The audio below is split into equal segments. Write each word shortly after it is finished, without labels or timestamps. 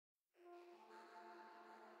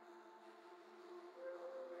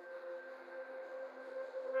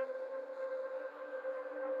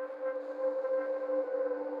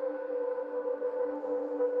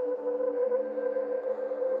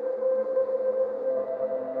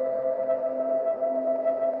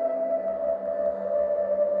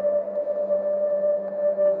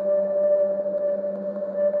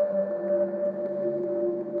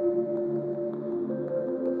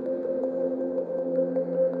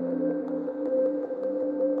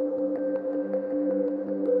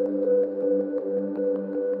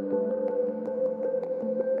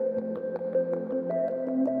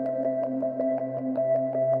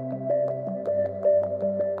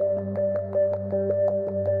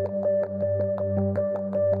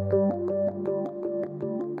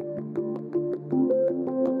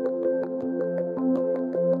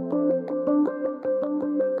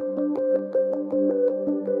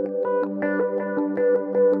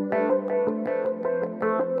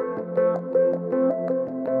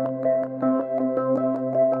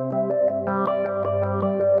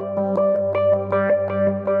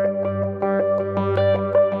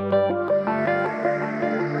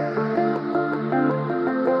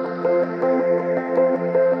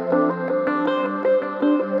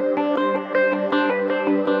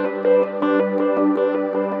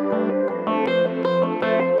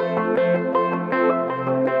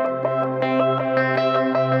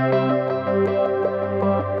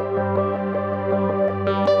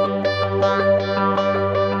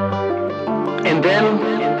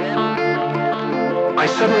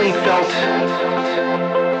suddenly felt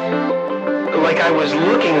like I was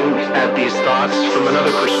looking at these thoughts from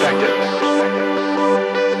another perspective.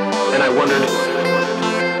 And I wondered,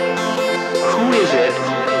 who is it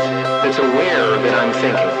that's aware that I'm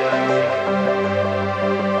thinking?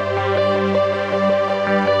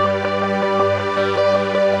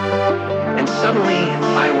 And suddenly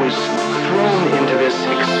I was thrown into this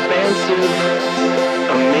expansive,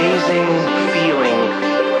 amazing feeling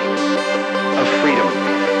of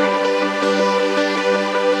freedom.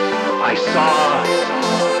 I saw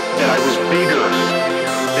that I was bigger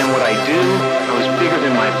than what I do. I was bigger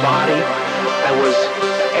than my body. I was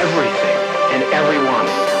everything and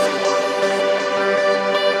everyone.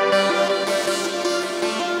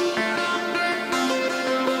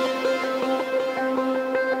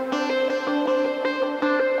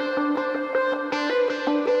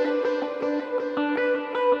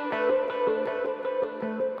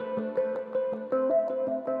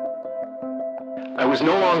 I was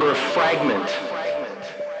no longer a fragment.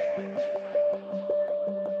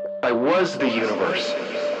 I was the universe.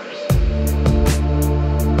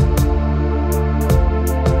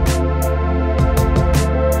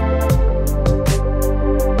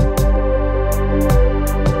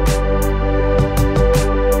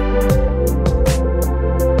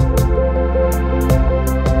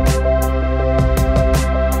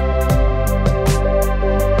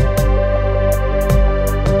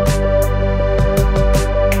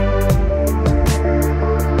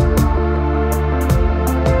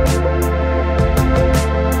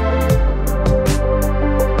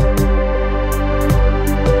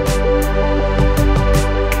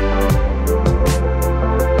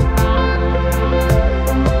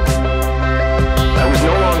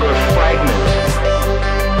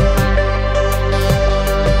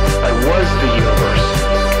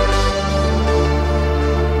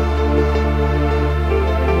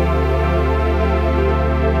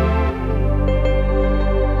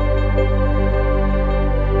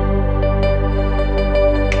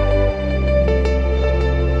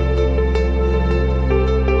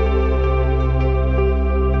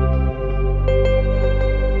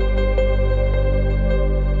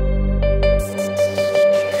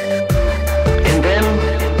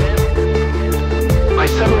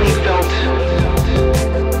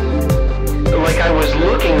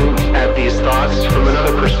 From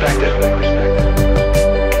another perspective.